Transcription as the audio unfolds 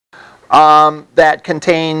that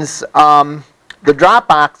contains the drop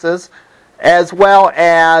boxes, as well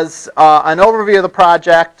as an overview of the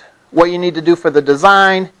project, what you need to do for the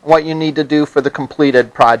design, what you need to do for the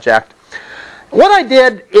completed project. What I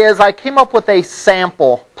did is I came up with a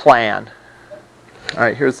sample plan. All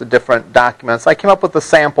right, here's the different documents. I came up with a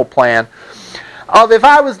sample plan of if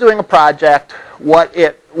I was doing a project, what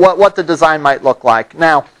the design might look like.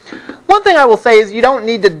 Now, one thing I will say is you don't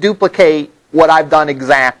need to duplicate what I've done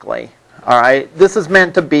exactly. All right, this is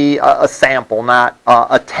meant to be a sample, not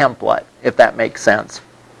a template, if that makes sense.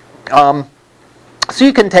 So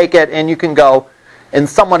you can take it and you can go in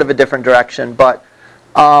somewhat of a different direction, but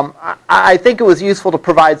I think it was useful to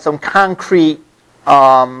provide some concrete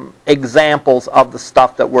examples of the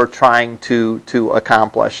stuff that we're trying to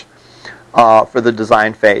accomplish for the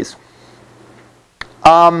design phase.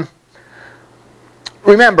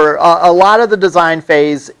 Remember, a lot of the design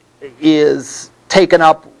phase is taken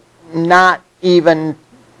up not even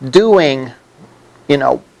doing,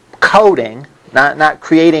 coding, not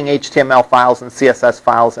creating HTML files and CSS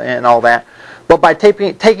files and all that, but by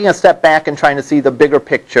taking a step back and trying to see the bigger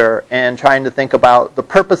picture and trying to think about the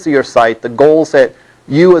purpose of your site, the goals that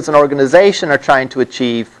you as an organization are trying to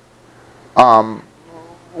achieve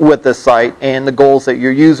with this site, and the goals that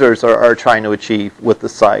your users are trying to achieve with the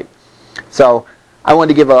site. So I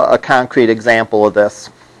wanted to give a concrete example of this.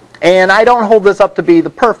 And I don't hold this up to be the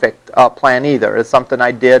perfect plan either. It's something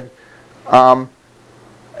I did. I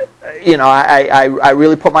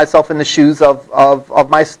really put myself in the shoes of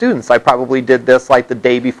my students. I probably did this like the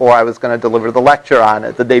day before I was going to deliver the lecture on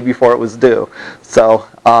it, the day before it was due. So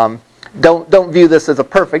don't view this as a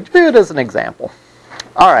perfect, view it as an example.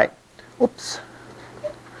 All right. Whoops.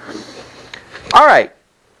 All right.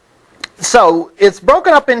 So it's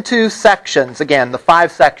broken up into sections. Again, the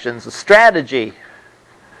 5 sections: the strategy,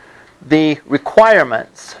 the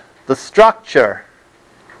requirements, the structure,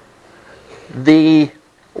 the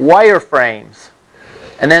wireframes,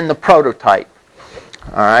 and then the prototype.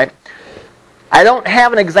 All right. I don't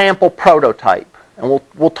have an example prototype, and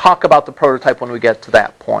we'll talk about the prototype when we get to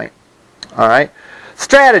that point. All right.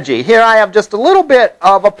 Strategy. Here I have just a little bit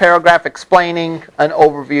of a paragraph explaining an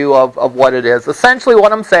overview of what it is. Essentially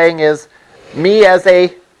what I'm saying is, me as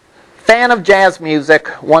a fan of jazz music,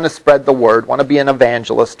 want to spread the word, want to be an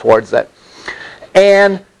evangelist towards it.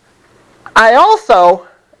 And I also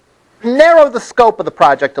narrow the scope of the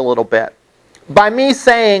project a little bit by me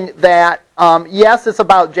saying that, yes, it's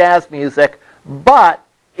about jazz music, but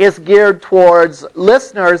it's geared towards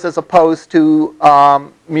listeners as opposed to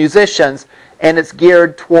musicians, and it's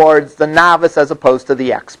geared towards the novice as opposed to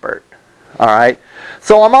the expert. All right?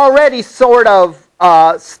 So I'm already sort of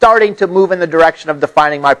starting to move in the direction of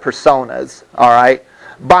defining my personas, all right,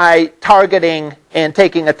 by targeting and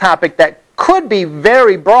taking a topic that could be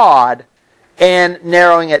very broad and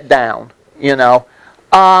narrowing it down,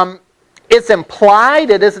 It's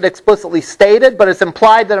implied, it isn't explicitly stated, but it's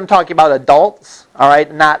implied that I'm talking about adults, all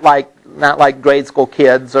right, not like grade school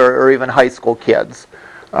kids or even high school kids,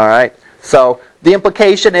 all right. So the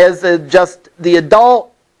implication is just the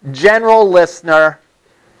adult general listener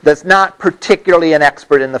that's not particularly an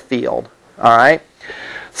expert in the field, all right.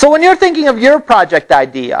 So when you're thinking of your project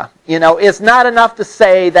idea, it's not enough to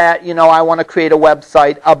say that, I want to create a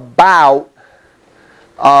website about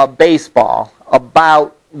baseball,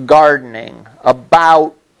 about gardening,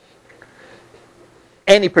 about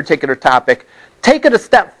any particular topic. Take it a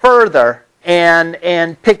step further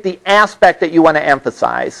and pick the aspect that you want to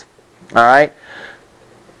emphasize. All right?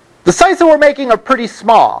 The sites that we're making are pretty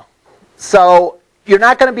small, so you're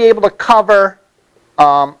not going to be able to cover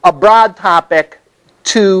a broad topic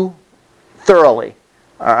too thoroughly.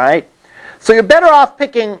 All right? So you're better off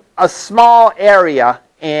picking a small area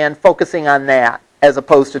and focusing on that, as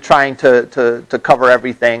opposed to trying to cover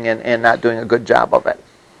everything and not doing a good job of it.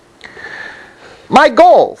 My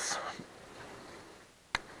goals.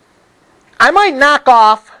 I might knock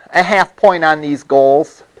off a half point on these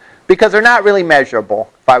goals because they're not really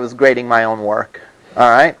measurable if I was grading my own work. All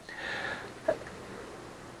right?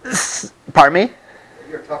 Pardon me?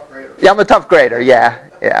 You're a tough grader. Yeah, I'm a tough grader, yeah.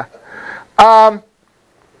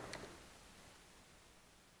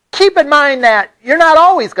 Keep in mind that you're not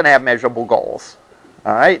always going to have measurable goals.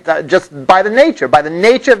 All right, just by the nature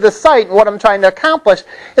of the site and what I'm trying to accomplish,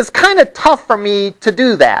 it's kind of tough for me to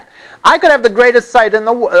do that. I could have the greatest site in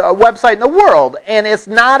the website in the world, and it's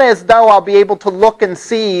not as though I'll be able to look and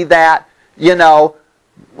see that,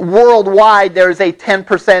 worldwide there's a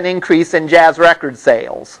 10% increase in jazz record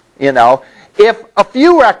sales. If a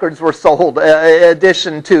few records were sold, in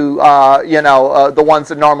addition to the ones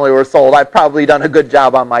that normally were sold, I've probably done a good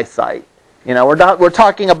job on my site. We're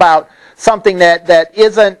talking about something that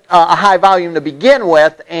isn't a high volume to begin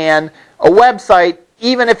with, and a website,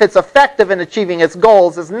 even if it's effective in achieving its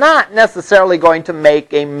goals, is not necessarily going to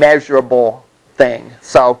make a measurable thing.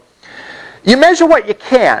 So you measure what you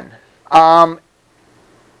can.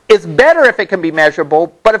 It's better if it can be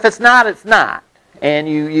measurable, but if it's not, it's not. And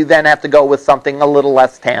you then have to go with something a little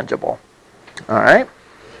less tangible. All right?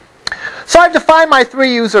 So I've defined my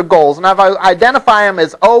 3 user goals, and I've identified them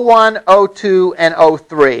as O1, O2, and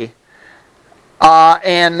O3.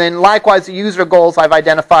 And then likewise, the user goals, I've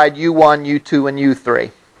identified U1, U2, and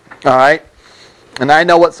U3. All right? And I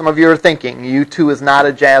know what some of you are thinking. U2 is not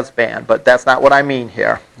a jazz band, but that's not what I mean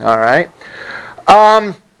here. All right?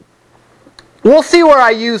 We'll see where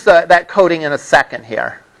I use that coding in a second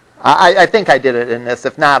here. I think I did it in this.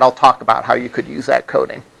 If not, I'll talk about how you could use that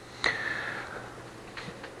coding.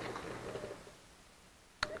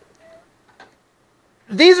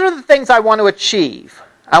 These are the things I want to achieve.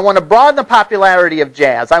 I want to broaden the popularity of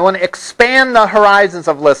jazz. I want to expand the horizons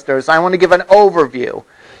of listeners. I want to give an overview.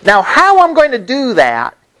 Now, how I'm going to do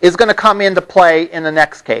that is going to come into play in the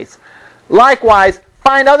next case. Likewise,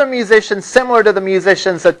 find other musicians similar to the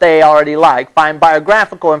musicians that they already like. Find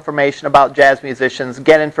biographical information about jazz musicians.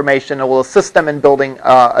 Get information that will assist them in building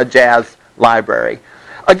a jazz library.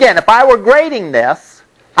 Again, if I were grading this,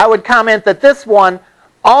 I would comment that this one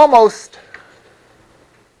almost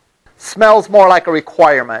smells more like a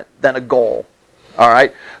requirement than a goal. All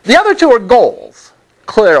right. The other 2 are goals,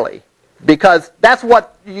 clearly, because that's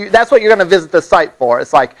what you're going to visit the site for.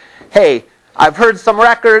 It's like, hey, I've heard some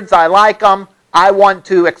records, I like them, I want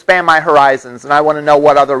to expand my horizons, and I want to know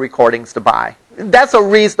what other recordings to buy. That's a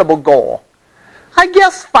reasonable goal. I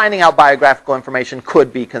guess finding out biographical information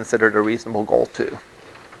could be considered a reasonable goal too.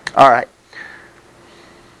 All right.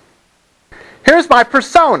 Here's my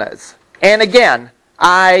personas, and again,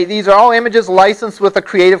 these are all images licensed with a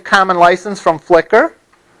Creative Commons license from Flickr.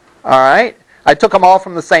 All right. I took them all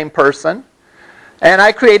from the same person. And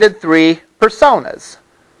I created 3 personas.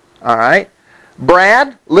 All right.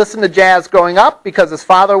 Brad listened to jazz growing up because his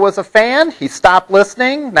father was a fan. He stopped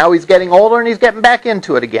listening. Now he's getting older and he's getting back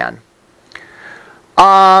into it again.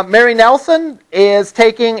 Mary Nelson is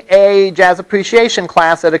taking a jazz appreciation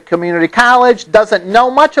class at a community college, doesn't know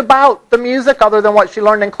much about the music other than what she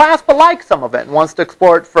learned in class, but likes some of it and wants to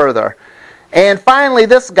explore it further. And finally,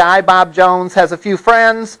 this guy, Bob Jones, has a few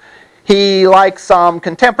friends. He likes some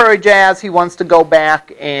contemporary jazz. He wants to go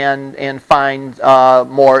back and find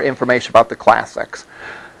more information about the classics.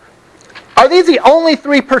 Are these the only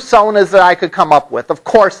 3 personas that I could come up with? Of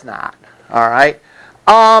course not. All right.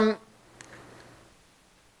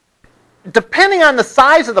 Depending on the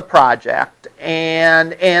size of the project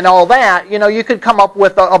and all that, you could come up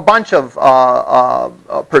with a bunch of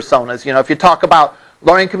personas. If you talk about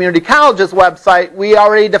Learning Community College's website, we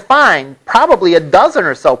already defined probably a dozen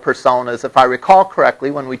or so personas, if I recall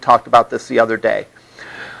correctly, when we talked about this the other day.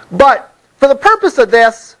 But for the purpose of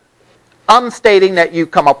this, I'm stating that you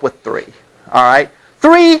come up with 3. All right,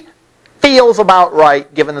 3 feels about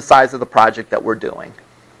right given the size of the project that we're doing.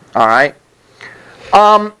 All right.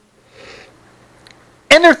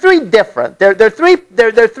 And they're 3 different. They're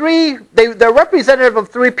representative of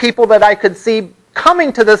 3 people that I could see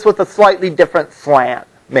coming to this with a slightly different slant,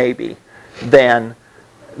 maybe, than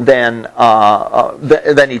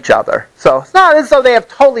each other. So it's not as though they have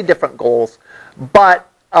totally different goals, but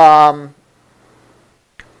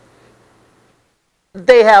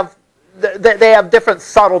they have different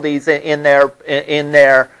subtleties in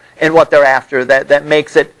what they're after that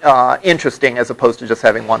makes it interesting as opposed to just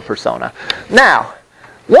having one persona. Now,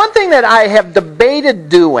 one thing that I have debated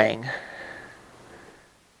doing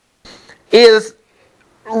is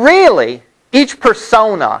really each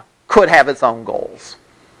persona could have its own goals.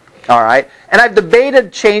 All right? And I've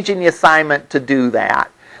debated changing the assignment to do that,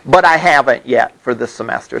 but I haven't yet for this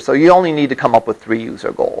semester. So you only need to come up with 3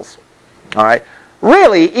 user goals. All right?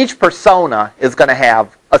 Really, each persona is going to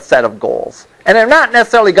have a set of goals. And they're not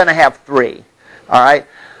necessarily going to have 3. All right?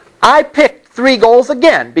 I picked 3 goals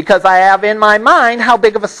again because I have in my mind how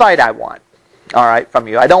big of a site I want. All right, from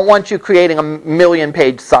you. I don't want you creating a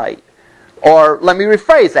 1,000,000-page site. Or let me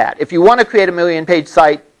rephrase that. If you want to create a 1,000,000-page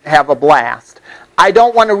site, have a blast. I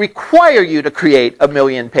don't want to require you to create a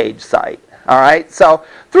 1,000,000-page site. All right, so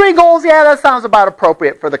 3 goals, yeah, that sounds about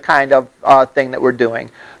appropriate for the kind of thing that we're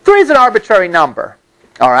doing. 3 is an arbitrary number.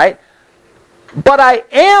 All right, but I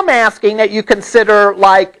am asking that you consider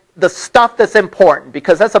like the stuff that's important,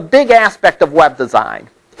 because that's a big aspect of web design,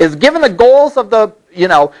 is given the goals of the,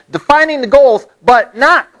 defining the goals, but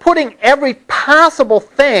not putting every possible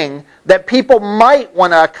thing that people might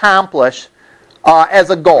want to accomplish as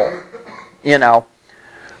a goal.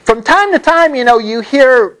 For From time to time, you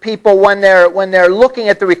hear people when they're looking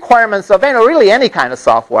at the requirements of really any kind of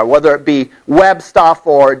software, whether it be web stuff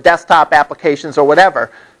or desktop applications or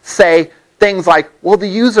whatever, say things like, well, the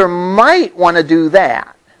user might want to do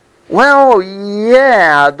that. Well,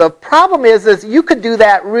 yeah, the problem is you could do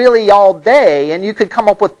that really all day, and you could come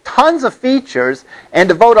up with tons of features and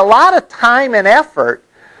devote a lot of time and effort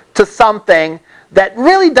to something that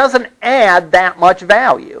really doesn't add that much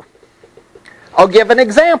value. I'll give an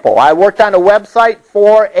example. I worked on a website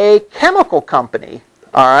for a chemical company,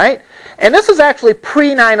 all right? And this was actually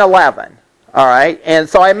pre-9/11, all right? And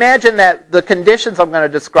so I imagine that the conditions I'm going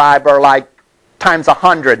to describe are like times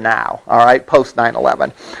 100 now, all right, post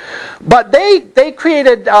 9/11. But they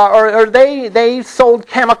created, or they sold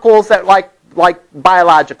chemicals that like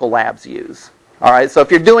biological labs use, all right? So if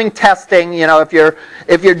you're doing testing, if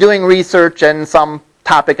you're doing research and some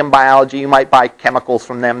topic in biology, you might buy chemicals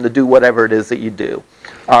from them to do whatever it is that you do.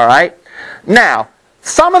 All right? Now,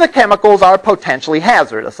 some of the chemicals are potentially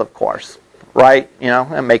hazardous, of course. Right?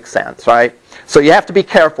 It makes sense, right? So you have to be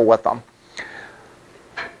careful with them.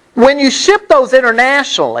 When you ship those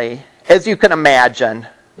internationally, as you can imagine,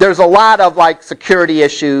 there's a lot of security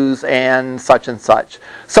issues and such.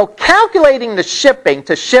 So calculating the shipping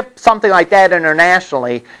to ship something like that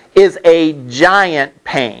internationally is a giant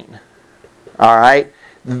pain. All right?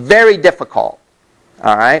 Very difficult.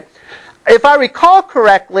 All right? If I recall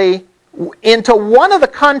correctly, into one of the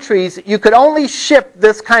countries, you could only ship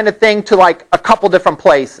this kind of thing to a couple different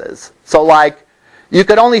places. So you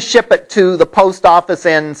could only ship it to the post office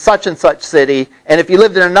in such and such city, and if you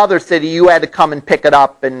lived in another city, you had to come and pick it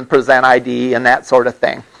up and present ID and that sort of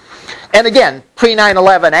thing. And again,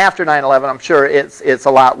 pre-9/11, after 9/11, I'm sure it's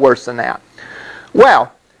a lot worse than that.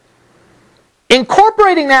 Well,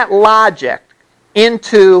 incorporating that logic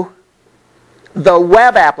into the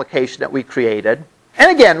web application that we created,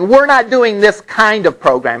 and again, we're not doing this kind of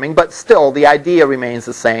programming, but still the idea remains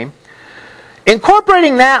the same.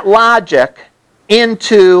 Incorporating that logic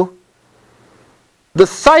into the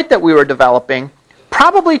site that we were developing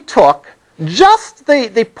probably took just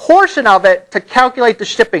the portion of it to calculate the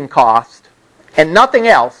shipping cost and nothing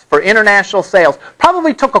else for international sales,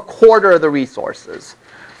 probably took a quarter of the resources.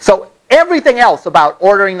 So everything else about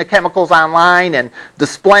ordering the chemicals online and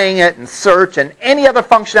displaying it and search and any other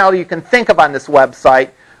functionality you can think of on this website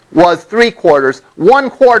was 3/4.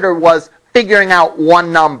 1/4 was figuring out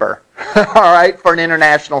one number, all right, for an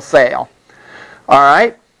international sale. All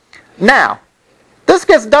right? Now, this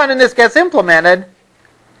gets done and this gets implemented.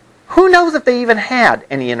 Who knows if they even had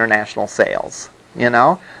any international sales?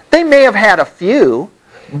 They may have had a few,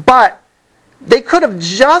 but they could have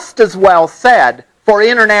just as well said, for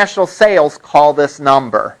international sales, call this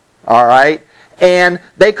number, all right? And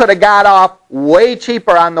they could have got off way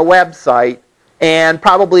cheaper on the website and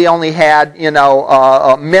probably only had,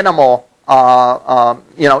 a minimal,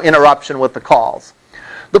 interruption with the calls.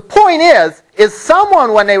 The point is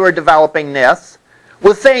someone, when they were developing this,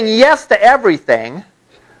 was saying yes to everything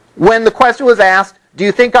when the question was asked, do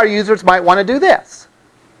you think our users might want to do this?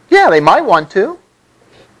 Yeah, they might want to.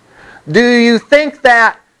 Do you think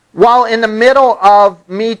that while in the middle of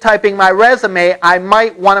me typing my resume, I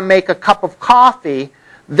might want to make a cup of coffee,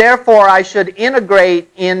 therefore I should integrate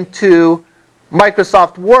into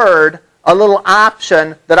Microsoft Word a little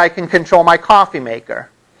option that I can control my coffee maker?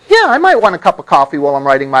 Yeah, I might want a cup of coffee while I'm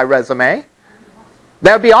writing my resume.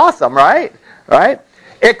 That would be awesome, right? Right?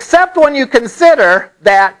 Except when you consider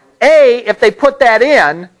that, A, if they put that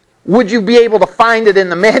in, would you be able to find it in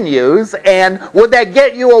the menus? And would that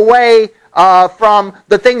get you away from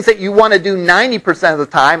the things that you want to do 90% of the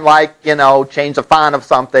time, like, change the font of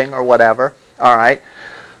something or whatever? All right.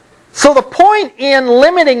 So the point in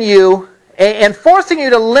limiting you and forcing you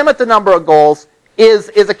to limit the number of goals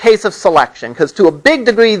is a case of selection, because to a big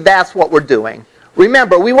degree, that's what we're doing.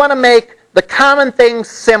 Remember, we want to make the common things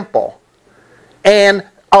simple and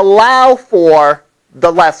allow for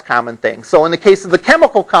the less common things. So in the case of the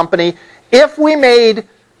chemical company, if we made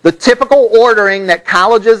the typical ordering that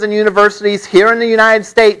colleges and universities here in the United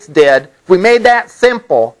States did, if we made that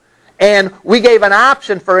simple, and we gave an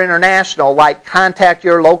option for international, like contact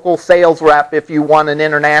your local sales rep if you want an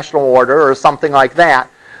international order or something like that,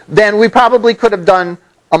 then we probably could have done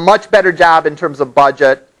a much better job in terms of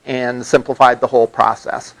budget and simplified the whole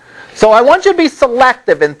process. So I want you to be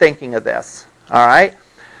selective in thinking of this. All right?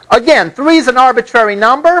 Again, 3 is an arbitrary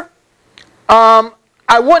number.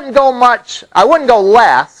 I wouldn't go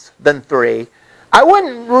less than 3. I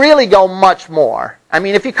wouldn't really go much more. I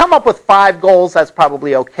mean, if you come up with 5 goals, that's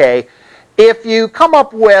probably okay. If you come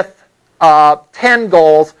up with 10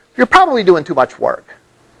 goals, you're probably doing too much work.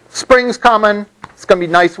 Spring's coming, It's going to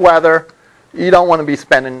be nice weather. You don't want to be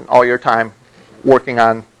spending all your time working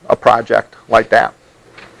on a project like that.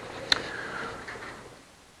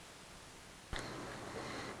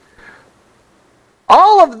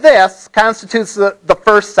 All of this constitutes the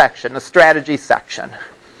first section, the strategy section.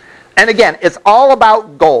 And again, it's all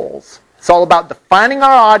about goals. It's all about defining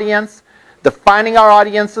our audience, defining our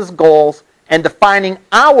audience's goals, and defining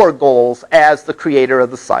our goals as the creator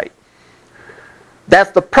of the site.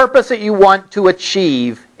 That's the purpose that you want to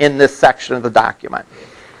achieve in this section of the document.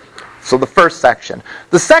 So the first section.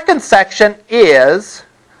 The second section is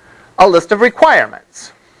a list of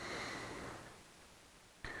requirements.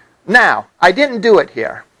 Now, I didn't do it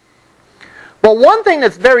here. But one thing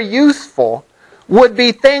that's very useful would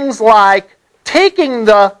be things like taking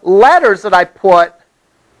the letters that I put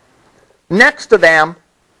next to them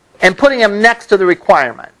and putting them next to the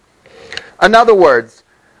requirement. In other words,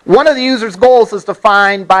 one of the user's goals is to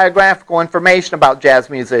find biographical information about jazz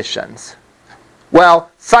musicians. Well,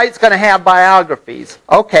 site's going to have biographies.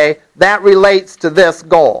 Okay, that relates to this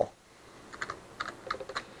goal.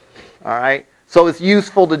 All right? So it's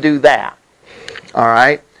useful to do that. All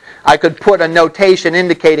right? I could put a notation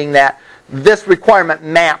indicating that this requirement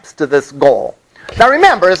maps to this goal. Now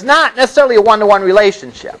remember, it's not necessarily a one-to-one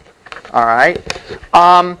relationship. All right?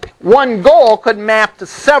 One goal could map to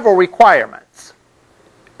several requirements.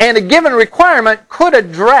 And a given requirement could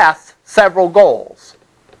address several goals.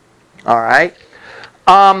 All right?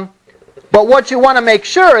 But what you want to make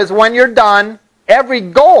sure is when you're done, every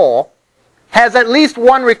goal has at least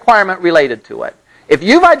one requirement related to it. If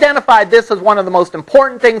you've identified this as one of the most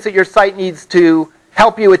important things that your site needs to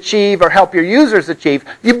help you achieve or help your users achieve,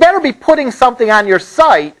 you better be putting something on your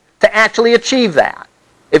site to actually achieve that.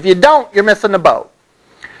 If you don't, you're missing the boat.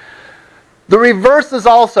 The reverse is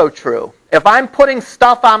also true. If I'm putting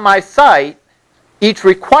stuff on my site, each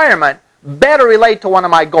requirement better relate to one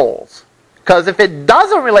of my goals. Because if it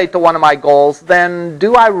doesn't relate to one of my goals, then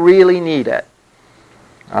do I really need it?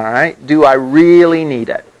 All right? Do I really need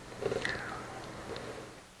it?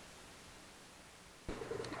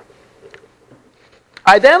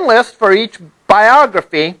 I then list for each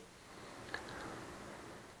biography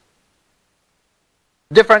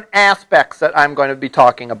different aspects that I'm going to be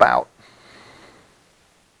talking about.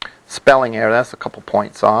 Spelling error, that's a couple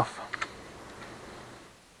points off.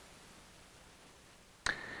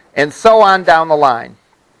 And so on down the line.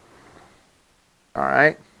 All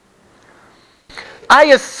right? I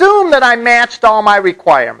assume that I matched all my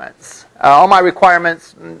requirements. All my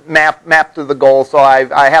requirements map to the goal, so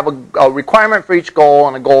I have a requirement for each goal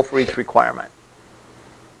and a goal for each requirement.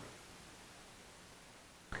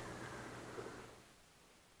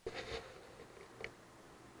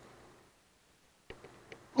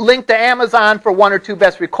 Link to Amazon for one or two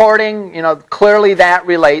best recording. You know, clearly that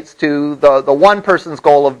relates to the one person's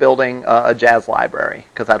goal of building a jazz library,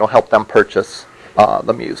 because that'll help them purchase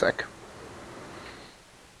the music.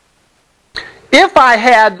 If I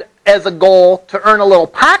had as a goal to earn a little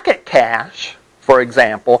pocket cash, for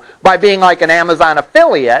example, by being like an Amazon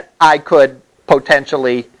affiliate, this could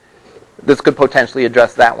potentially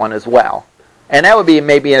address that one as well. And that would be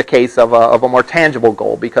maybe in a case of a more tangible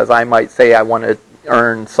goal, because I might say I want to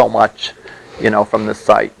earn so much, from this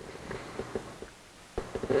site.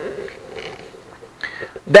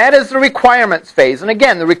 That is the requirements phase. And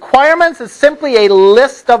again, the requirements is simply a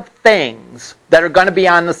list of things that are going to be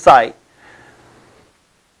on the site.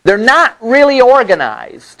 They're not really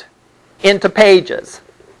organized into pages.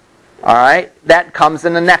 All right? That comes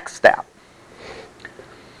in the next step.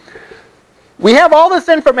 We have all this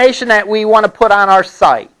information that we want to put on our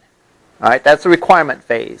site. All right? That's the requirement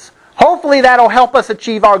phase. Hopefully that'll help us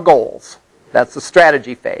achieve our goals. That's the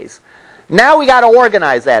strategy phase. Now we got to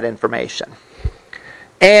organize that information.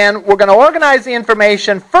 And we're going to organize the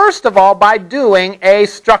information, first of all, by doing a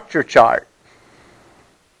structure chart.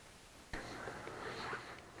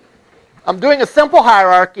 I'm doing a simple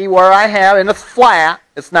hierarchy where I have, and it's flat,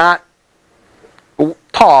 it's not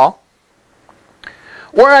tall,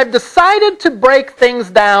 where I've decided to break things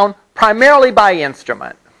down primarily by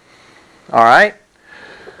instrument. All right?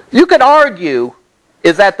 You could argue,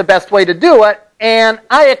 is that the best way to do it? And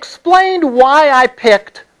I explained why I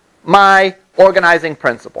picked my organizing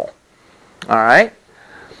principle. All right?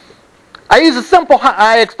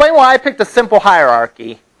 I explained why I picked a simple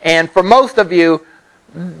hierarchy. And for most of you,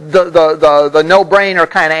 the no-brainer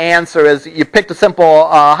kind of answer is you picked a simple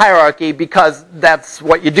hierarchy because that's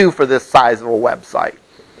what you do for this size of a website.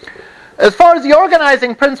 As far as the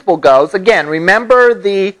organizing principle goes, again, remember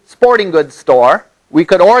the sporting goods store. We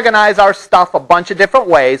could organize our stuff a bunch of different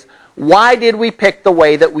ways. Why did we pick the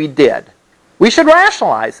way that we did? We should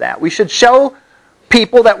rationalize that. We should show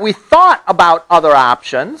people that we thought about other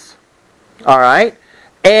options. All right?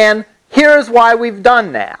 And here's why we've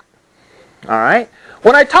done that. All right?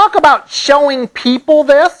 When I talk about showing people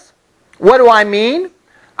this, what do I mean?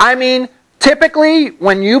 I mean, typically,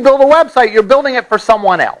 when you build a website, you're building it for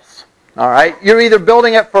someone else. All right? You're either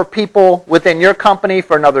building it for people within your company,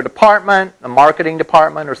 for another department, a marketing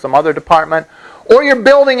department, or some other department, or you're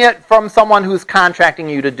building it from someone who's contracting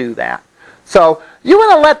you to do that. So you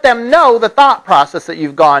want to let them know the thought process that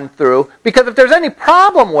you've gone through, because if there's any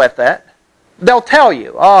problem with it, they'll tell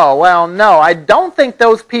you, oh, well, no, I don't think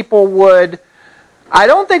those people would, I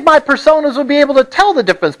don't think my personas would be able to tell the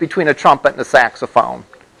difference between a trumpet and a saxophone,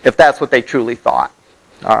 if that's what they truly thought.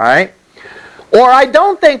 All right? Or I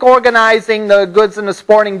don't think organizing the goods and the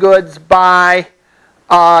sporting goods by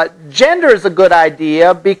gender is a good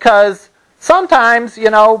idea, because sometimes,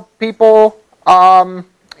 people, a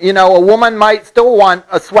woman might still want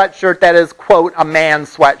a sweatshirt that is, quote, a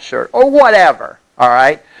man's sweatshirt, or whatever, all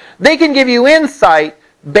right? They can give you insight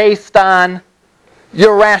based on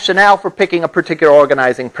your rationale for picking a particular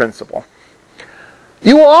organizing principle.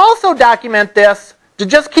 You will also document this to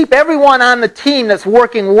just keep everyone on the team that's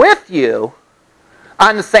working with you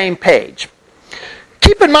on the same page.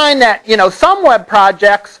 Keep in mind that, some web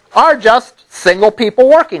projects are just single people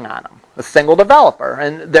working on them, a single developer,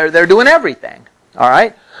 and they're doing everything, all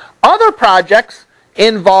right? Other projects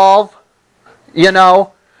involve,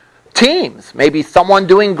 teams. Maybe someone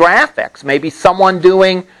doing graphics, maybe someone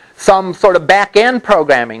doing some sort of back-end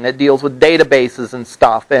programming that deals with databases and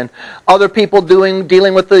stuff, and other people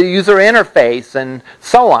dealing with the user interface and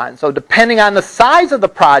so on. So depending on the size of the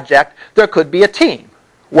project, there could be a team.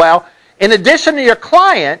 Well, in addition to your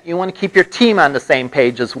client, you want to keep your team on the same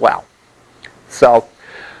page as well. So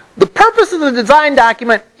the purpose of the design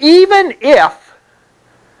document, even if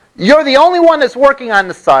you're the only one that's working on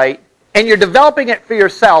the site and you're developing it for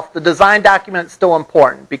yourself, the design document is still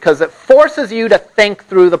important because it forces you to think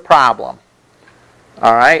through the problem.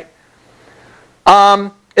 All right?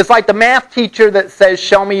 It's like the math teacher that says,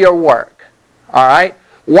 show me your work. All right?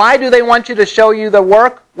 Why do they want you to show you the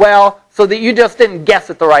work? Well, so that you just didn't guess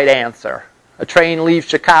at the right answer. A train leaves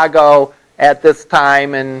Chicago at this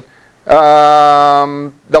time and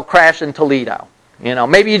they'll crash in Toledo.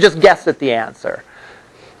 Maybe you just guessed at the answer.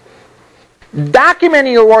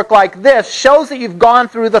 Documenting your work like this shows that you've gone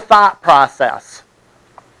through the thought process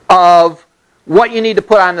of what you need to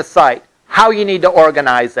put on the site, how you need to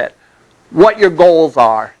organize it, what your goals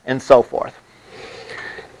are, and so forth.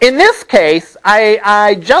 In this case,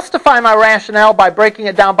 I justify my rationale by breaking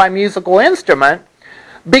it down by musical instrument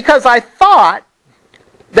because I thought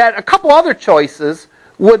that a couple other choices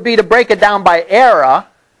would be to break it down by era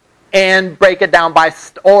and break it down by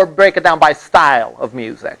style of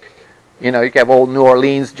music. You could have old New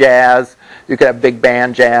Orleans jazz, you could have big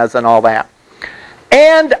band jazz and all that.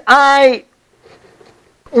 And I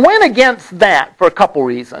went against that for a couple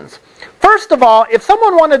reasons. First of all, if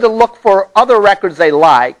someone wanted to look for other records they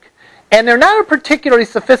like, and they're not a particularly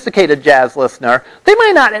sophisticated jazz listener, they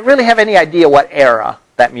might not really have any idea what era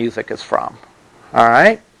that music is from. All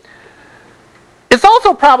right? It's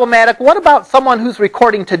also problematic, what about someone who's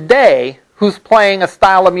recording today who's playing a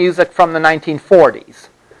style of music from the 1940s?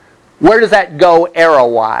 Where does that go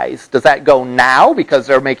era-wise? Does that go now because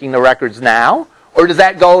they're making the records now? Or does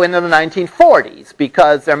that go into the 1940s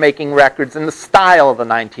because they're making records in the style of the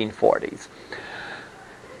 1940s?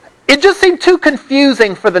 It just seemed too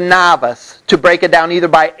confusing for the novice to break it down either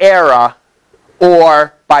by era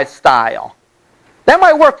or by style. That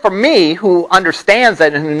might work for me, who understands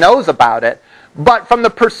it and who knows about it, but from the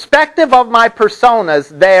perspective of my personas,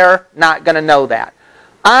 they're not going to know that.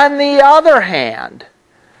 On the other hand,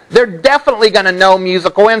 they're definitely going to know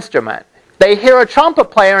musical instrument. They hear a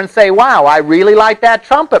trumpet player and say, wow, I really like that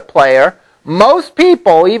trumpet player. Most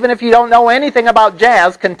people, even if you don't know anything about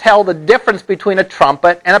jazz, can tell the difference between a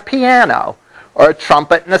trumpet and a piano, or a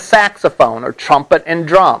trumpet and a saxophone, or trumpet and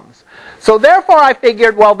drums. So therefore I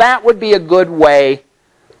figured, well, that would be a good way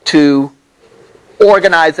to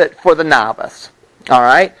organize it for the novice. All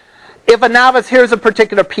right? If a novice hears a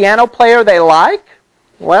particular piano player they like,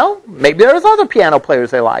 well, maybe there's other piano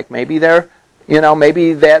players they like. Maybe they're,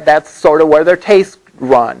 maybe that's sort of where their tastes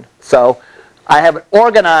run. So I have it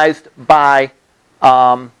organized by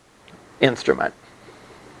instrument.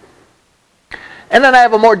 And then I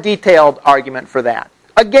have a more detailed argument for that.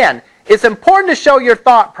 Again, it's important to show your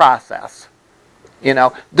thought process.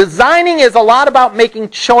 Designing is a lot about making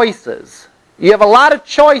choices. You have a lot of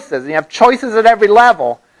choices, and you have choices at every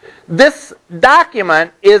level. This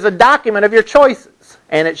document is a document of your choices.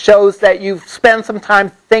 And it shows that you've spent some time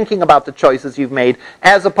thinking about the choices you've made,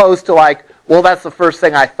 as opposed to like, well, that's the first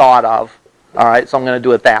thing I thought of. All right, so I'm going to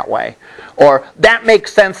do it that way. Or that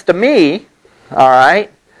makes sense to me. All right,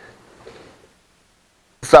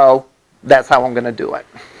 so that's how I'm going to do it.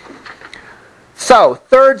 So,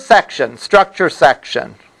 third section, structure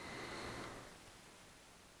section.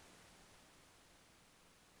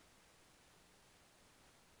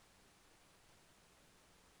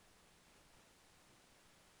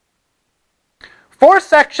 Fourth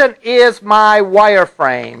section is my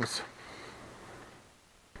wireframes.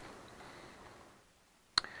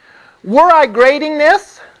 Were I grading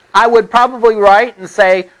this, I would probably write and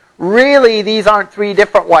say, really, these aren't three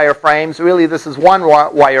different wireframes. Really, this is one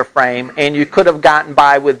wireframe, and you could have gotten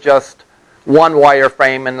by with just one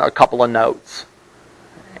wireframe and a couple of notes.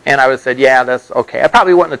 And I would have said, yeah, that's okay. I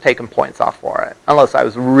probably wouldn't have taken points off for it, unless I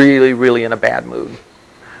was really, really in a bad mood.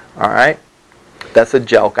 All right? That's a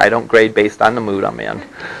joke. I don't grade based on the mood I'm in.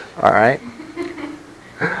 All right?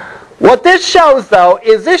 What this shows, though,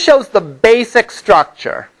 is this shows the basic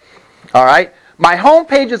structure. All right? My home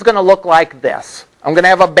page is going to look like this. I'm going to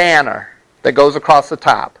have a banner that goes across the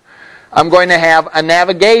top. I'm going to have a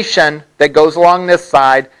navigation that goes along this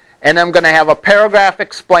side, and I'm going to have a paragraph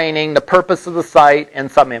explaining the purpose of the site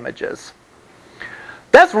and some images.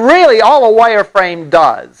 That's really all a wireframe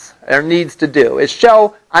does, or needs to do, is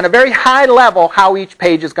show on a very high level how each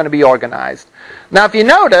page is going to be organized. Now, if you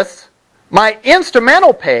notice, my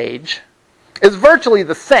instrumental page is virtually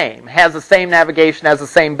the same, has the same navigation, has the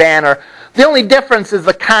same banner. The only difference is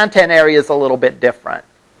the content area is a little bit different.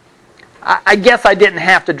 I guess I didn't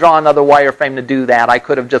have to draw another wireframe to do that. I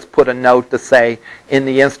could have just put a note to say in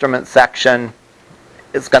the instrument section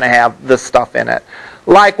it's going to have this stuff in it.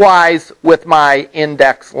 Likewise with my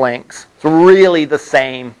index links. It's really the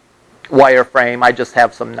same wireframe. I just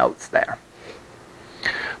have some notes there.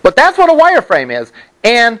 But that's what a wireframe is.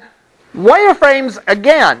 And wireframes,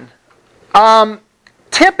 again,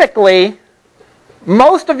 typically,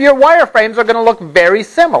 most of your wireframes are going to look very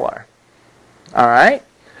similar. All right?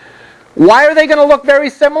 Why are they going to look very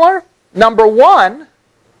similar? Number one,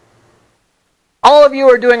 all of you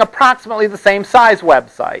are doing approximately the same size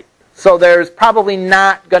website. So there's probably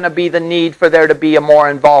not going to be the need for there to be a more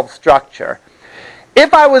involved structure.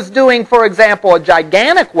 If I was doing, for example, a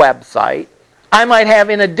gigantic website, I might have,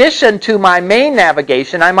 in addition to my main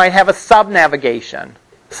navigation, I might have a sub-navigation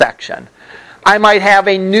section. I might have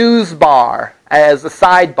a news bar as a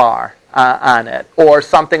sidebar on it, or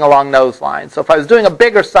something along those lines. So if I was doing a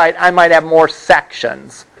bigger site, I might have more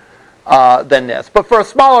sections than this. But for a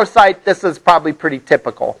smaller site, this is probably pretty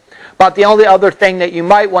typical. But the only other thing that you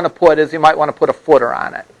might want to put is you might want to put a footer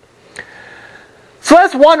on it. So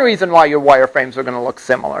that's one reason why your wireframes are going to look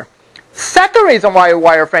similar. Second reason why your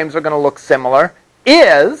wireframes are going to look similar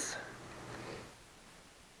is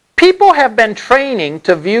people have been training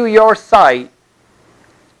to view your site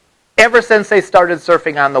ever since they started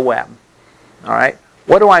surfing on the web. All right?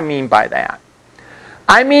 What do I mean by that?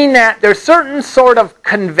 I mean that there's certain sort of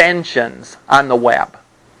conventions on the web.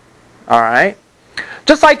 All right?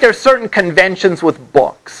 Just like there's certain conventions with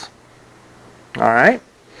books. All right?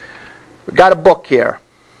 We've got a book here.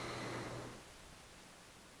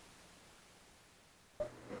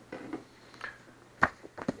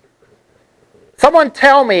 Someone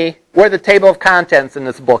tell me where the table of contents in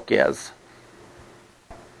this book is.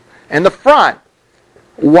 In the front.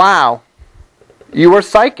 Wow. You were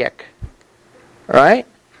psychic. Right?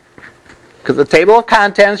 Because the table of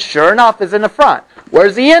contents, sure enough, is in the front.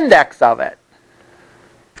 Where's the index of it?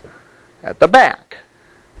 At the back.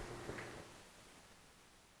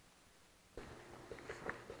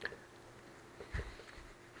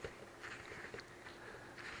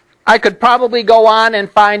 I could probably go on and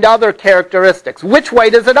find other characteristics. Which way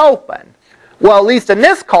does it open? Well, at least in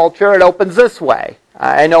this culture, it opens this way.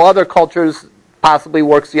 I know other cultures possibly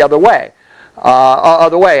works the other way.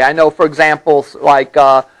 I know, for example, like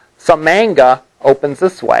some manga opens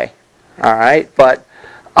this way. All right, but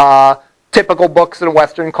typical books in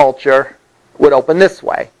Western culture would open this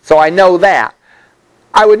way. So I know that.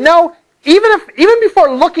 I would know even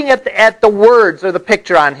before looking at the words or the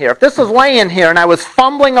picture on here. If this was laying here and I was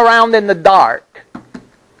fumbling around in the dark,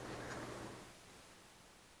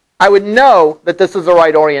 I would know that this is the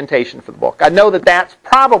right orientation for the book. I know that that's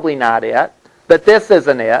probably not it, that this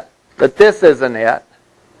isn't it, that this isn't it,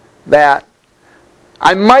 that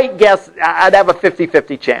I might guess I'd have a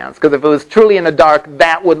 50-50 chance, because if it was truly in the dark,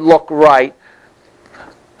 that would look right,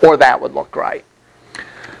 or that would look right.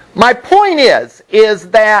 My point is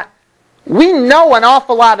that we know an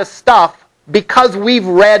awful lot of stuff because we've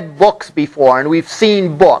read books before and we've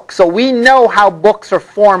seen books. So we know how books are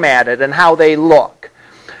formatted and how they look.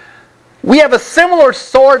 We have a similar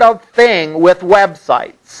sort of thing with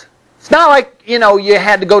websites. It's not like, you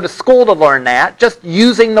had to go to school to learn that. Just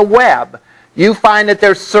using the web, you find that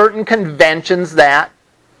there's certain conventions that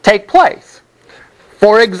take place.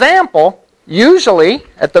 For example, usually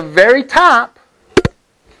at the very top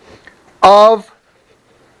of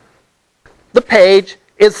the page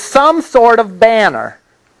is some sort of banner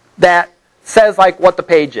that says like what the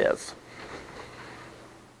page is.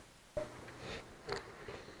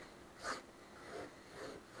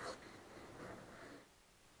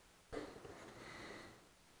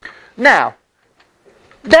 Now,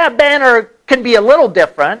 that banner can be a little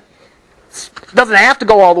different. It doesn't have to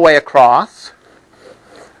go all the way across.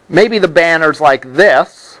 Maybe the banner's like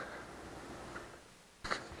this.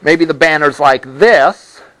 Maybe the banner's like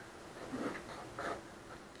this.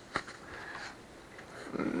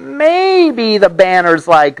 Maybe the banner's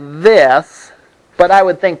like this, but I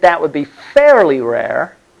would think that would be fairly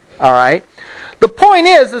rare. All right. The point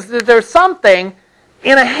is that there's something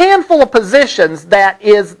in a handful of positions that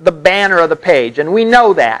is the banner of the page, and we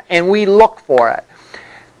know that, and we look for it.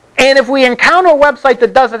 And if we encounter a website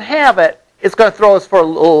that doesn't have it, it's going to throw us for a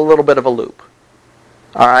little bit of a loop.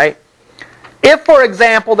 All right. If, for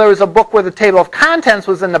example, there was a book where the table of contents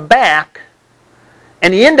was in the back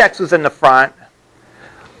and the index was in the front,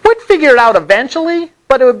 we'd figure it out eventually,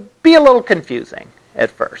 but it would be a little confusing at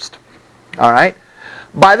first. All right.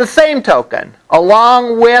 By the same token,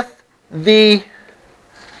 along with the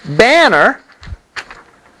banner,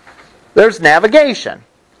 there's navigation.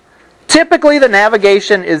 Typically, the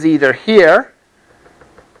navigation is either here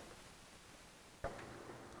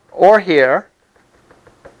or here,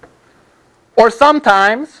 or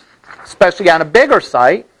sometimes, especially on a bigger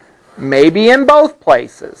site, maybe in both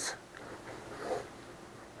places.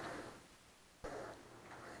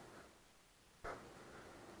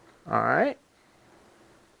 All right.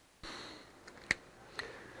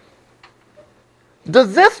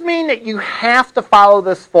 Does this mean that you have to follow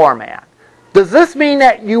this format? Does this mean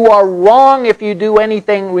that you are wrong if you do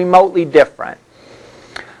anything remotely different?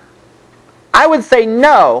 I would say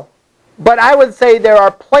no, but I would say there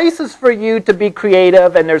are places for you to be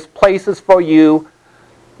creative and there's places for you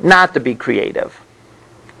not to be creative.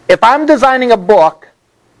 If I'm designing a book,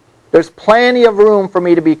 there's plenty of room for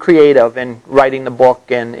me to be creative in writing the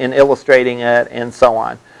book and in illustrating it and so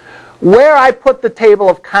on. Where I put the table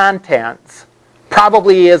of contents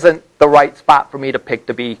probably isn't the right spot for me to pick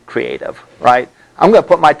to be creative, right? I'm going to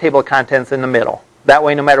put my table of contents in the middle. That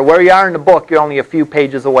way, no matter where you are in the book, you're only a few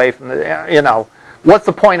pages away from the, what's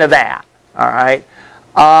the point of that? All right.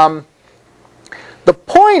 The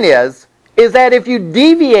point is that if you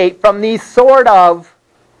deviate from these sort of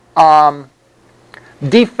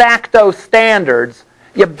de facto standards,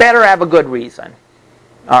 you better have a good reason.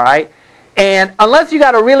 All right. And unless you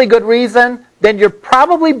got a really good reason, then you're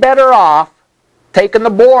probably better off taking the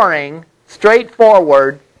boring,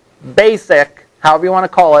 straightforward, basic, however you want to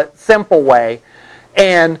call it, simple way,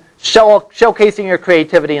 and showcasing your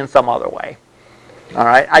creativity in some other way. All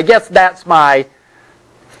right? I guess that's my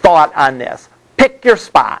thought on this. Pick your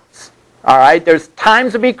spots. All right? There's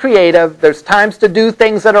times to be creative. There's times to do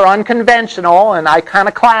things that are unconventional and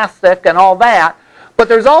iconoclastic and all that. But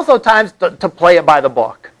there's also times to play it by the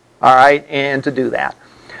book. All right? And to do that.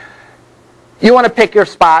 You want to pick your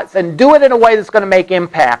spots and do it in a way that's going to make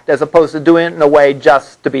impact as opposed to doing it in a way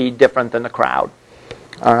just to be different than the crowd.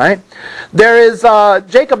 All right. There is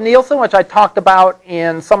Jacob Nielsen, which I talked about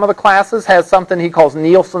in some of the classes, has something he calls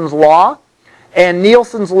Nielsen's Law. And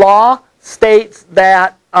Nielsen's Law states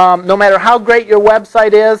that no matter how great your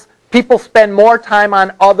website is, people spend more time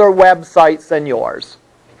on other websites than yours.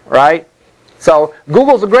 Right? So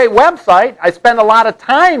Google's a great website. I spend a lot of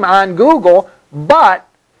time on Google, but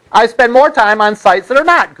I spend more time on sites that are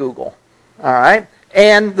not Google. All right?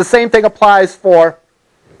 And the same thing applies for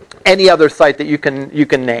any other site that you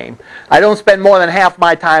can name. I don't spend more than half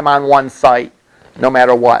my time on one site, no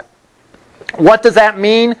matter what. What does that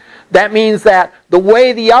mean? That means that the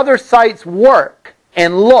way the other sites work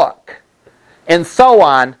and look and so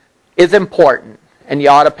on is important, and you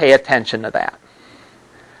ought to pay attention to that.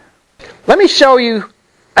 Let me show you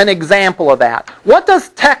an example of that. What does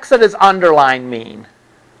text that is underlined mean?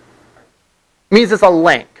 It means it's a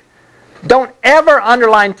link. Don't ever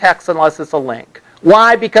underline text unless it's a link.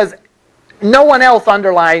 Why? Because no one else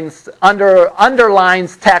underlines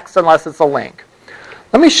text unless it's a link.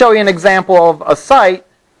 Let me show you an example of a site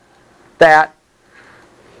that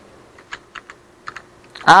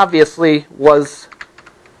obviously was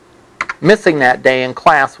missing that day in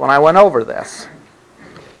class when I went over this.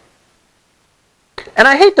 And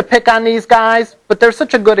I hate to pick on these guys, but they're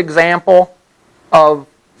such a good example of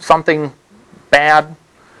something bad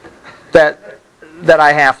that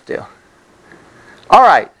I have to. All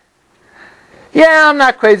right. Yeah, I'm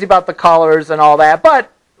not crazy about the colors and all that,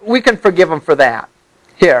 but we can forgive them for that.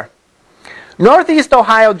 Here. Northeast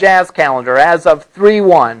Ohio Jazz Calendar as of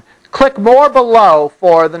 3/1. Click more below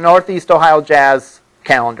for the Northeast Ohio Jazz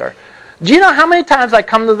Calendar. Do you know how many times I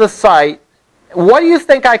come to the site? What do you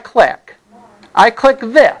think I click? I click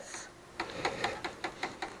this.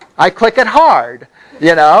 I click it hard.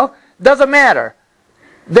 You know? Doesn't matter.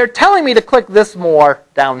 They're telling me to click this more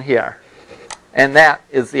down here. And that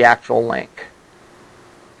is the actual link.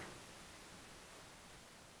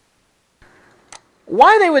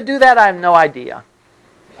 Why they would do that, I have no idea.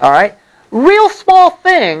 All right? Real small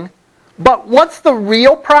thing, but what's the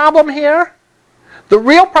real problem here? The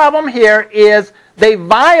real problem here is they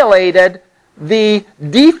violated the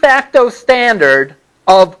de facto standard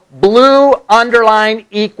of blue underline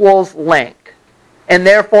equals link. And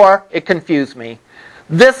therefore, it confused me.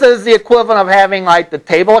 This is the equivalent of having like the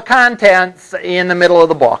table of contents in the middle of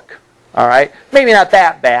the book. All right? Maybe not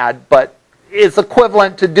that bad, but it's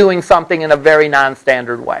equivalent to doing something in a very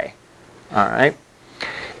non-standard way. All right?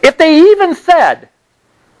 If they even said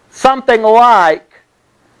something like,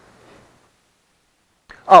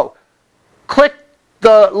 oh, click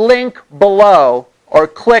the link below or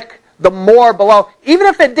click the more below, even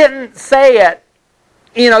if it didn't say it,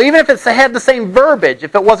 you know, even if it had the same verbiage,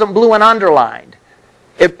 if it wasn't blue and underlined,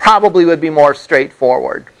 it probably would be more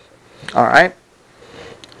straightforward. All right?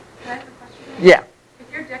 Can I ask a question? Yeah.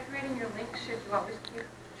 If you're decorating your links, should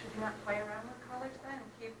you not play around with colors then and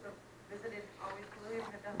keep the visited always blue even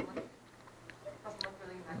if it doesn't look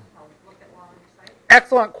really nice to look at well on your site?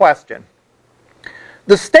 Excellent question.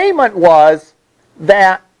 The statement was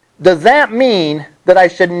that, does that mean that I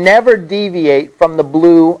should never deviate from the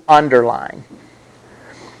blue underline?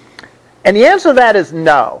 And the answer to that is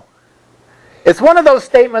no. It's one of those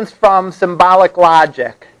statements from symbolic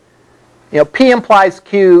logic. You know, P implies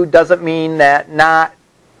Q doesn't mean that not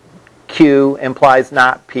Q implies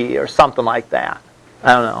not P or something like that.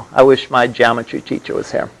 I don't know. I wish my geometry teacher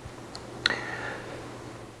was here.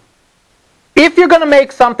 If you're going to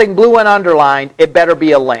make something blue and underlined, it better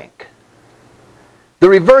be a link. The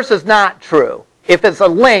reverse is not true. If it's a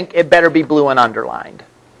link, it better be blue and underlined.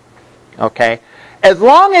 Okay? As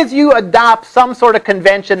long as you adopt some sort of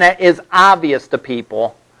convention that is obvious to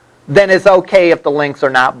people, then it's okay if the links are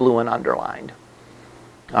not blue and underlined.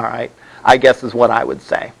 All right? I guess is what I would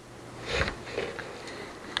say.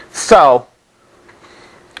 So,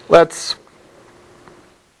 let's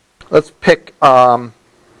pick a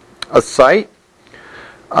site.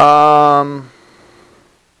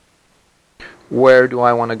 Where do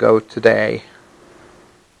I want to go today?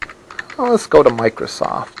 Oh, let's go to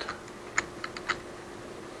Microsoft.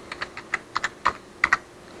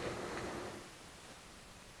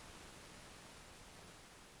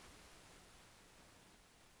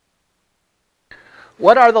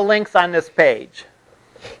 What are the links on this page?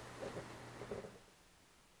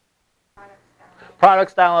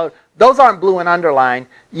 Products download. Those aren't blue and underlined,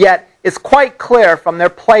 yet it's quite clear from their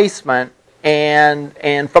placement and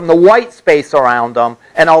from the white space around them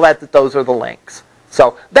and all that those are the links.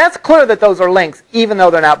 So that's clear that those are links, even though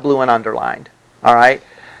they're not blue and underlined. All right?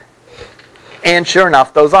 And sure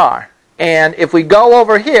enough, those are. And if we go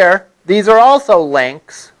over here, these are also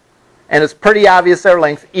links. And it's pretty obvious they're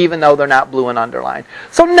links, even though they're not blue and underlined.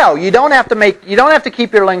 So no, you don't have to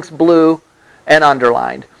keep your links blue and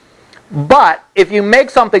underlined. But if you make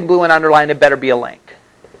something blue and underlined, it better be a link.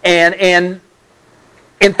 And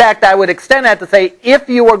in fact, I would extend that to say, if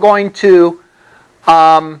you were going to,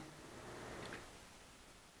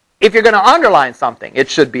 if you're going to underline something, it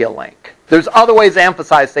should be a link. There's other ways to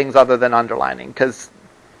emphasize things other than underlining, because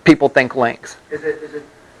people think links. It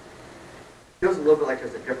feels a little bit like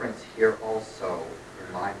there's a difference here also,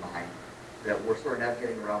 in my mind, that we're sort of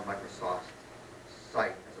navigating around Microsoft's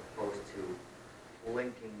site as opposed to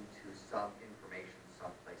linking to some information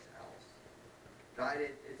someplace else. Now,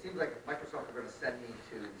 it seems like if Microsoft were going to send me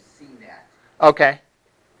to CNET, Okay.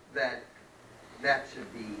 that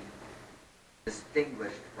should be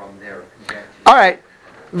distinguished from their convention. All right.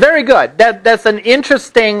 Very good. That's an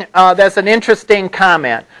interesting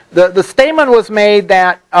comment. The statement was made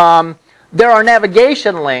that there are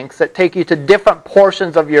navigation links that take you to different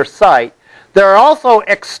portions of your site. There are also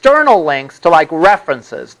external links to like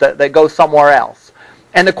references that go somewhere else.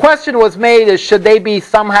 And the question was made is, should they be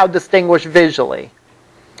somehow distinguished visually?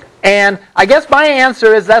 And I guess my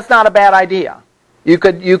answer is that's not a bad idea. You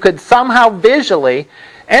could somehow visually,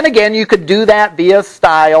 and again, you could do that via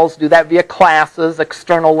styles, do that via classes,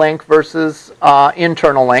 external link versus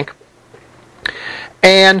internal link.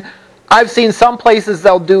 And I've seen some places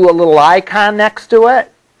they'll do a little icon next to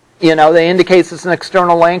it. You know, that indicates it's an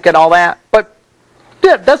external link and all that. But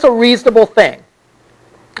yeah, that's a reasonable thing.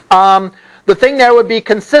 The thing there would be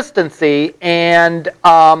consistency and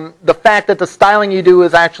the fact that the styling you do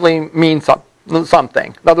is actually means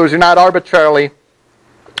something. In other words, you're not arbitrarily,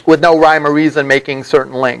 with no rhyme or reason, making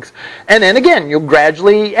certain links. And then again, you'll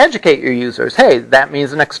gradually educate your users. Hey, that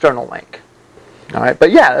means an external link. All right,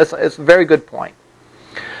 but yeah, it's a very good point.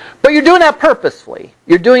 But you're doing that purposefully.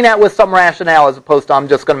 You're doing that with some rationale as opposed to I'm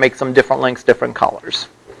just going to make some different links, different colors.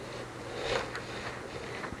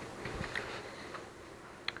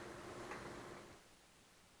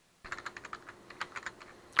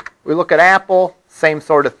 We look at Apple, same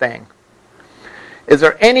sort of thing. Is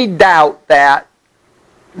there any doubt that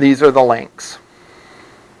these are the links?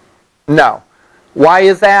 No. Why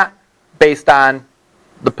is that? Based on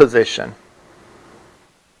the position.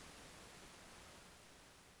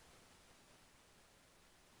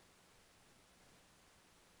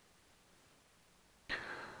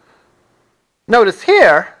 Notice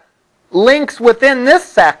here, links within this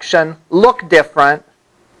section look different.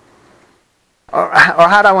 Or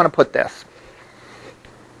how do I want to put this?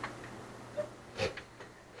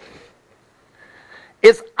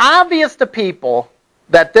 It's obvious to people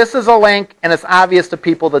that this is a link, and it's obvious to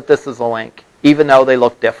people that this is a link, even though they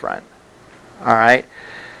look different. All right?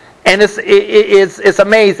 And it's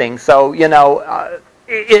amazing. So, you know,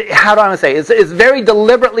 how do I want to say? It's very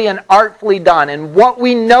deliberately and artfully done. And what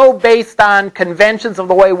we know based on conventions of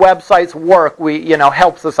the way websites work,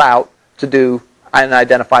 helps us out to do and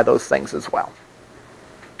identify those things as well.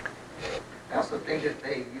 I also think that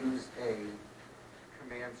they use a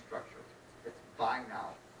command structure. It's buy now,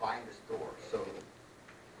 find a store. So,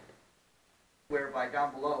 whereby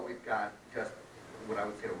down below we've got just what I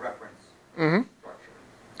would say a reference structure.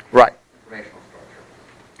 Right. Informational structure.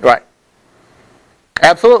 Right.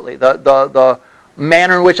 Absolutely. The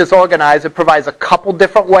manner in which it's organized, it provides a couple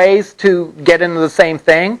different ways to get into the same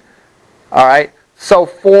thing. All right. So,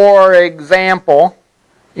 for example,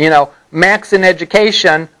 Max in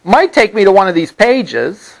Education might take me to one of these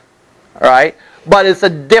pages, all right, but it's a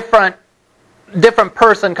different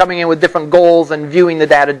person coming in with different goals and viewing the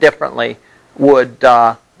data differently would,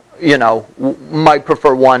 might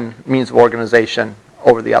prefer one means of organization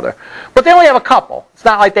over the other. But they only have a couple. It's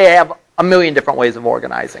not like they have a million different ways of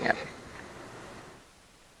organizing it.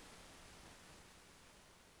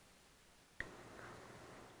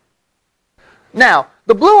 Now,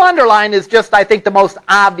 the blue underline is just, I think, the most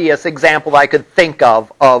obvious example that I could think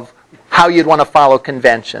of how you'd want to follow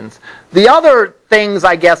conventions. The other things,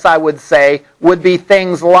 I guess I would say, would be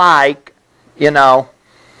things like,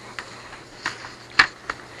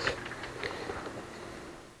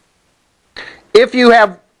 if you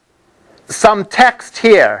have some text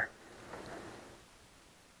here,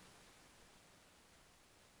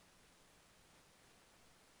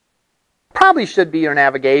 probably should be your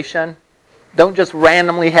navigation. Don't just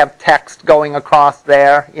randomly have text going across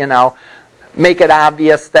there, Make it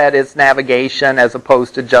obvious that it's navigation as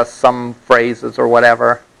opposed to just some phrases or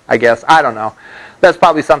whatever, I guess. I don't know. That's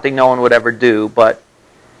probably something no one would ever do, but,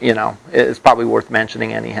 it's probably worth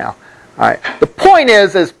mentioning anyhow. All right. The point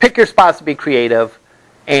is pick your spots to be creative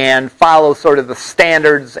and follow sort of the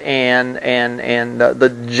standards and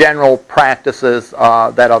the general practices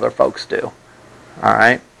that other folks do. All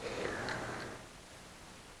right.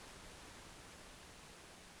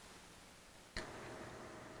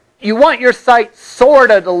 You want your site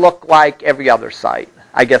sort of to look like every other site,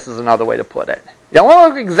 I guess is another way to put it. You don't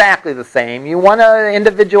want to look exactly the same. You want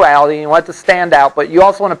individuality. You want it to stand out, but you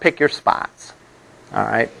also want to pick your spots. All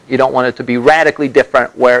right? You don't want it to be radically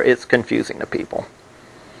different where it's confusing to people.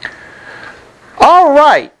 All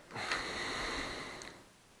right.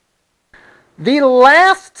 The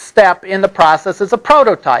last step in the process is a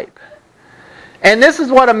prototype. And this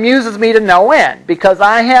is what amuses me to no end, because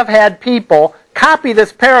I have had people copy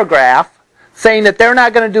this paragraph saying that they're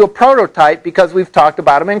not going to do a prototype because we've talked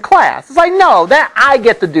about them in class. It's like, no, I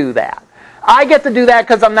get to do that. I get to do that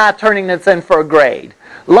because I'm not turning this in for a grade.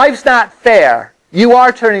 Life's not fair. You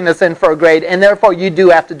are turning this in for a grade, and therefore you do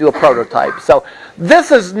have to do a prototype. So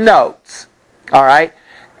this is notes, all right?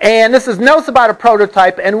 And this is notes about a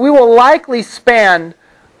prototype, and we will likely spend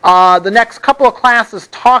the next couple of classes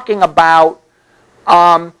talking about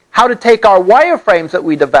how to take our wireframes that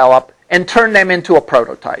we develop and turn them into a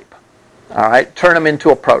prototype. All right, turn them into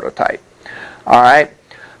a prototype. All right.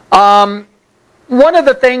 One of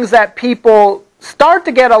the things that people start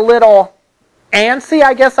to get a little antsy,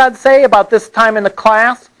 I guess I'd say, about this time in the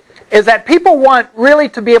class is that people want really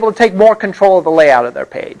to be able to take more control of the layout of their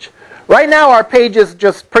page. Right now our pages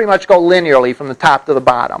just pretty much go linearly from the top to the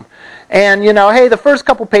bottom. And you know, hey, the first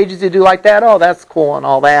couple pages you do like that, oh, that's cool and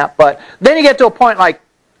all that. But then you get to a point like,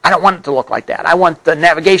 I don't want it to look like that. I want the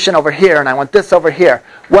navigation over here and I want this over here.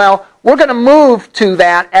 Well, we're going to move to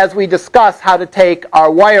that as we discuss how to take our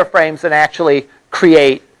wireframes and actually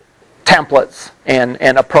create templates and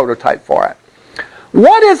a prototype for it.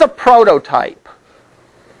 What is a prototype?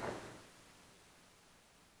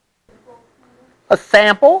 A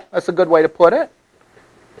sample. That's a good way to put it.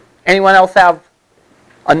 Anyone else have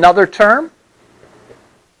another term?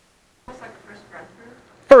 Looks like first run through.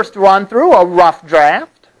 First run through, a rough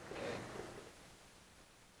draft.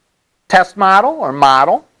 Test model or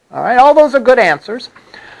model. All right, all those are good answers.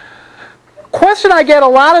 Question I get a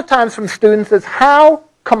lot of times from students is how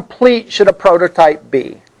complete should a prototype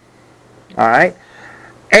be? All right,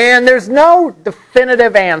 and there's no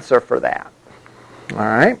definitive answer for that. All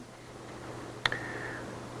right.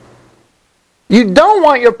 You don't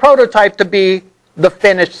want your prototype to be the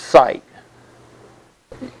finished site.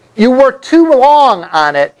 You work too long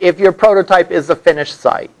on it if your prototype is the finished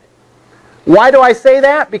site. Why do I say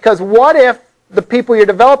that? Because what if the people you're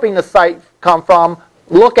developing the site come from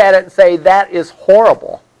look at it and say, that is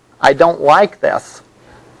horrible. I don't like this.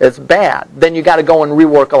 It's bad. Then you got to go and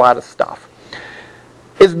rework a lot of stuff.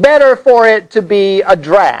 It's better for it to be a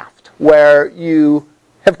draft where you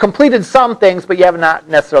have completed some things, but you have not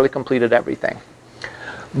necessarily completed everything.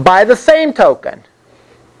 By the same token,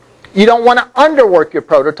 you don't want to underwork your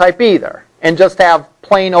prototype either and just have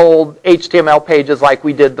plain old HTML pages like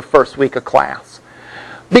we did the first week of class.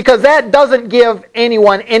 Because that doesn't give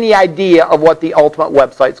anyone any idea of what the ultimate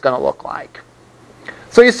website's going to look like.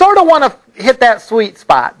 So you sort of want to hit that sweet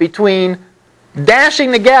spot between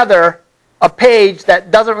dashing together a page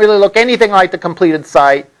that doesn't really look anything like the completed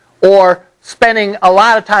site or spending a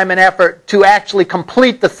lot of time and effort to actually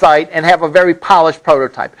complete the site and have a very polished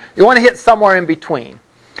prototype. You want to hit somewhere in between.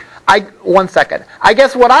 One second. I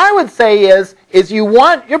guess what I would say is you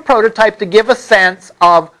want your prototype to give a sense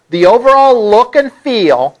of the overall look and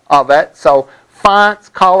feel of it. So fonts,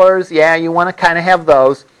 colors, yeah, you want to kind of have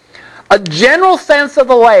those. A general sense of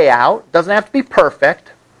the layout, doesn't have to be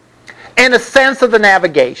perfect, and a sense of the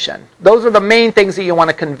navigation. Those are the main things that you want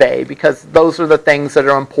to convey because those are the things that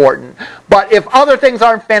are important. But if other things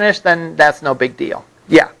aren't finished, then that's no big deal.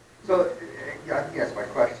 Yeah? So, yeah, I think that's my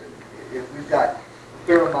question. If we've got a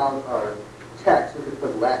fair amount of text, we could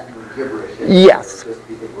put Latin gibberish in Yes. there just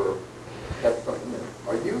because that's something that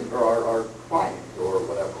our user or our client or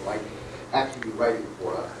whatever might actually be writing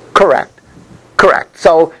for us. Correct. Correct.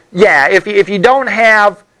 So, yeah, if you don't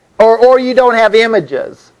have, or you don't have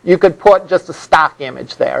images, you could put just a stock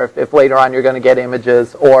image there if later on you're going to get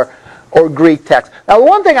images or Greek text. Now, the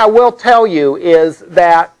one thing I will tell you is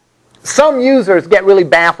that some users get really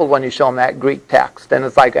baffled when you show them that Greek text. And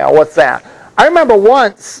it's like, oh, what's that? I remember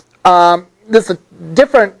once, this is a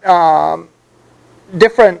different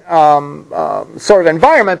sort of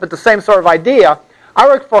environment, but the same sort of idea. I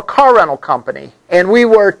worked for a car rental company, and we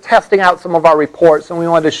were testing out some of our reports, and we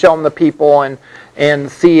wanted to show them the people and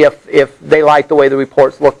see if they liked the way the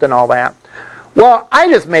reports looked and all that. Well, I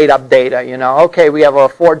just made up data, you know. Okay, we have a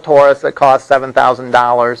Ford Taurus that costs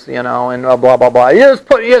 $7,000, you know, and blah, blah, blah. You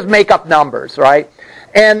just make up numbers, right?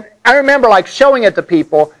 And I remember, like, showing it to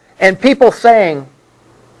people, and people saying,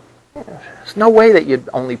 there's no way that you'd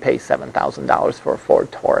only pay $7,000 for a Ford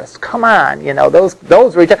Taurus. Come on, you know, those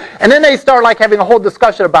retail. And then they start like having a whole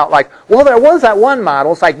discussion about like, well, there was that one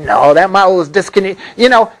model. It's like, no, that model was discontinued, you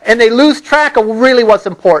know, and they lose track of really what's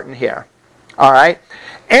important here. All right?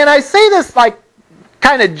 And I say this like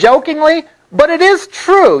kind of jokingly, but it is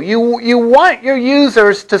true. You want your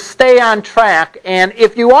users to stay on track, and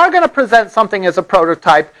if you are going to present something as a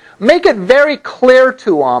prototype, make it very clear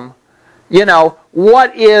to them, you know,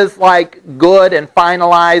 what is like good and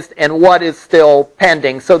finalized and what is still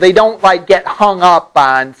pending, so they don't like get hung up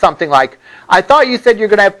on something like, I thought you said you're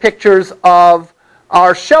going to have pictures of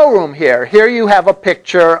our showroom here. Here you have a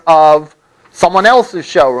picture of someone else's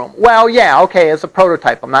showroom. Well, yeah, okay, as a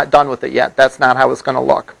prototype. I'm not done with it yet. That's not how it's going to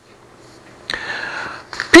look.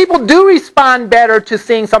 People do respond better to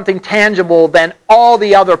seeing something tangible than all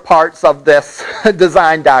the other parts of this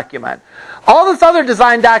design document. All this other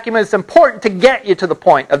design document is important to get you to the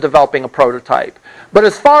point of developing a prototype. But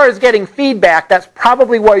as far as getting feedback, that's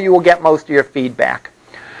probably where you will get most of your feedback.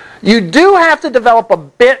 You do have to develop a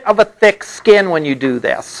bit of a thick skin when you do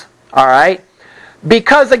this. All right?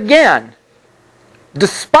 Because again,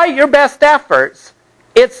 despite your best efforts,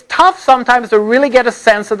 it's tough sometimes to really get a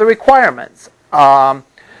sense of the requirements. And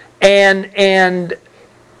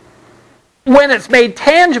when it's made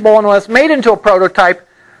tangible and when it's made into a prototype,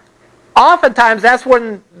 oftentimes that's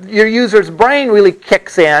when your user's brain really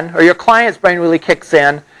kicks in, or your client's brain really kicks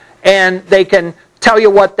in, and they can tell you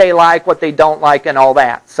what they like, what they don't like, and all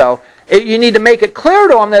that. So you need to make it clear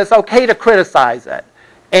to them that it's okay to criticize it.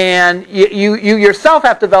 And you yourself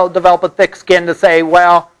have to develop a thick skin to say,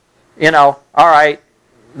 well, all right,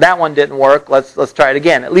 that one didn't work. Let's try it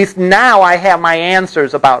again. At least now I have my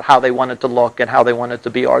answers about how they want it to look and how they want it to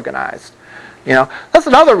be organized. That's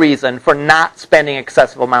another reason for not spending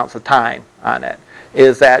excessive amounts of time on it,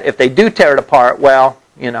 is that if they do tear it apart, well,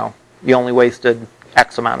 you only wasted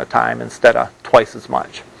X amount of time instead of twice as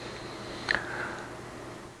much.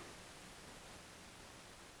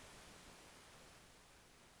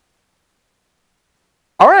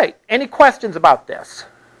 All right, any questions about this?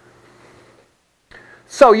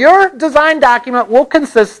 So your design document will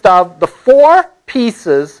consist of the 4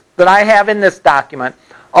 pieces that I have in this document,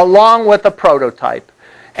 along with a prototype.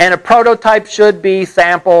 And a prototype should be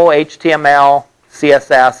sample, HTML,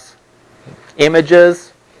 CSS,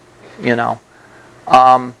 images, the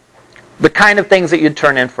kind of things that you'd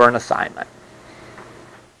turn in for an assignment.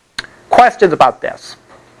 Questions about this?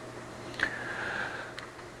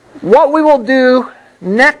 What we will do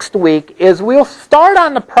next week is we'll start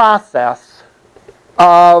on the process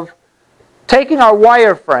of taking our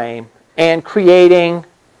wireframe and creating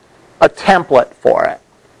a template for it.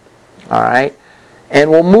 All right? And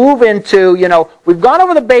we'll move into, we've gone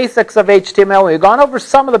over the basics of HTML, we've gone over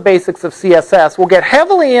some of the basics of CSS. We'll get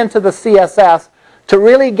heavily into the CSS to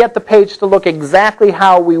really get the page to look exactly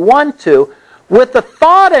how we want to, with the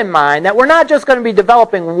thought in mind that we're not just going to be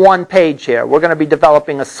developing one page here. We're going to be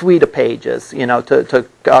developing a suite of pages, to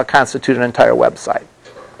constitute an entire website.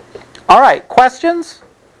 All right, questions?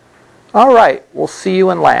 All right, we'll see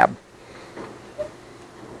you in lab.